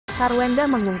Sarwendah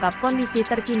mengungkap kondisi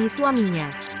terkini suaminya,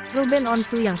 Ruben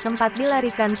Onsu yang sempat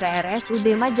dilarikan ke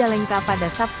RSUD Majalengka pada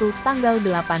Sabtu, tanggal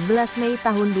 18 Mei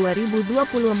tahun 2024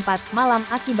 malam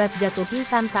akibat jatuh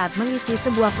pingsan saat mengisi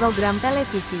sebuah program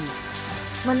televisi.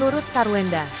 Menurut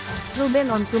Sarwendah, Ruben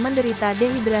Onsu menderita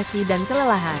dehidrasi dan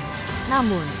kelelahan.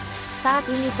 Namun, saat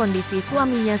ini kondisi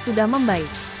suaminya sudah membaik,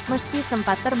 meski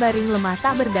sempat terbaring lemah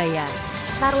tak berdaya.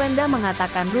 Sarwendah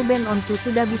mengatakan Ruben Onsu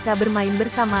sudah bisa bermain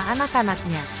bersama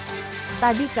anak-anaknya.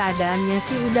 Tadi keadaannya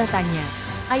sih udah tanya,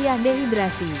 ayah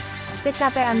dehidrasi,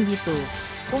 kecapean gitu,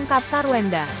 ungkap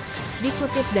Sarwendah.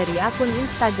 Dikutip dari akun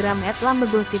Instagram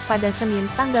 @lambegosip pada Senin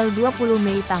tanggal 20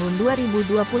 Mei tahun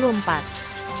 2024.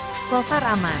 So far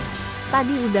aman,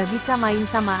 tadi udah bisa main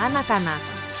sama anak-anak.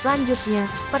 Lanjutnya,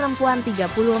 perempuan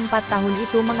 34 tahun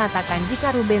itu mengatakan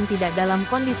jika Ruben tidak dalam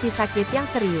kondisi sakit yang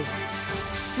serius.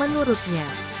 Menurutnya,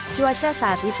 cuaca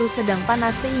saat itu sedang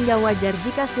panas sehingga wajar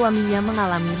jika suaminya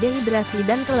mengalami dehidrasi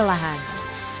dan kelelahan.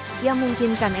 Ya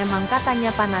mungkin kan emang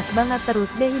katanya panas banget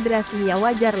terus dehidrasi, ya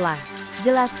wajar lah,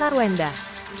 jelas Sarwendah.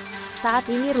 Saat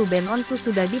ini Ruben Onsu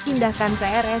sudah dipindahkan ke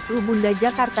RSU Bunda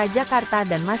Jakarta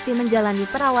dan masih menjalani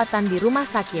perawatan di rumah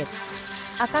sakit.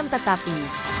 Akan tetapi,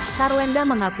 Sarwendah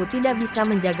mengaku tidak bisa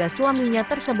menjaga suaminya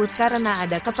tersebut karena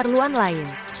ada keperluan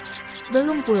lain.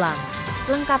 Belum pulang,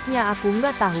 lengkapnya aku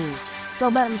nggak tahu.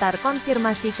 Coba ntar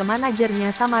konfirmasi ke manajernya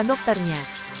sama dokternya,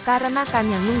 karena kan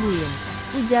yang nungguin,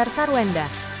 ujar Sarwendah.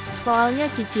 Soalnya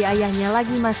cici ayahnya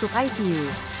lagi masuk ICU,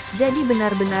 jadi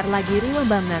benar-benar lagi riuh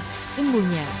banget,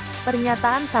 imbuhnya.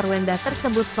 Pernyataan Sarwendah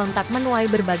tersebut sontak menuai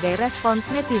berbagai respons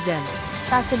netizen.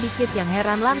 Tak sedikit yang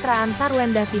heran lantaran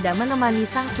Sarwendah tidak menemani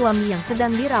sang suami yang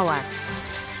sedang dirawat.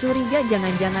 Curiga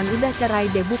jangan-jangan udah cerai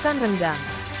deh, bukan renggang.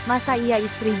 Masa iya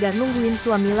istri gak nungguin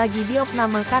suami lagi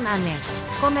diopname, kan aneh,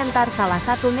 komentar salah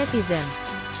satu netizen.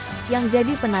 Yang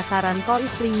jadi penasaran kok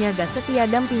istrinya gak setia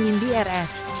dampingin di RS,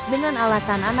 dengan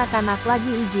alasan anak-anak lagi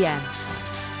ujian.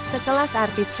 Sekelas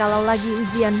artis kalau lagi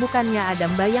ujian bukannya ada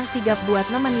mbak yang sigap buat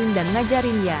nemenin dan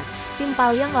ngajarin ya,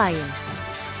 timpal yang lain.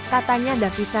 Katanya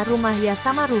dah pisah rumah ya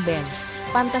sama Ruben,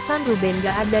 pantesan Ruben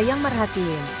gak ada yang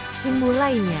merhatiin, imbuh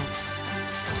lainnya.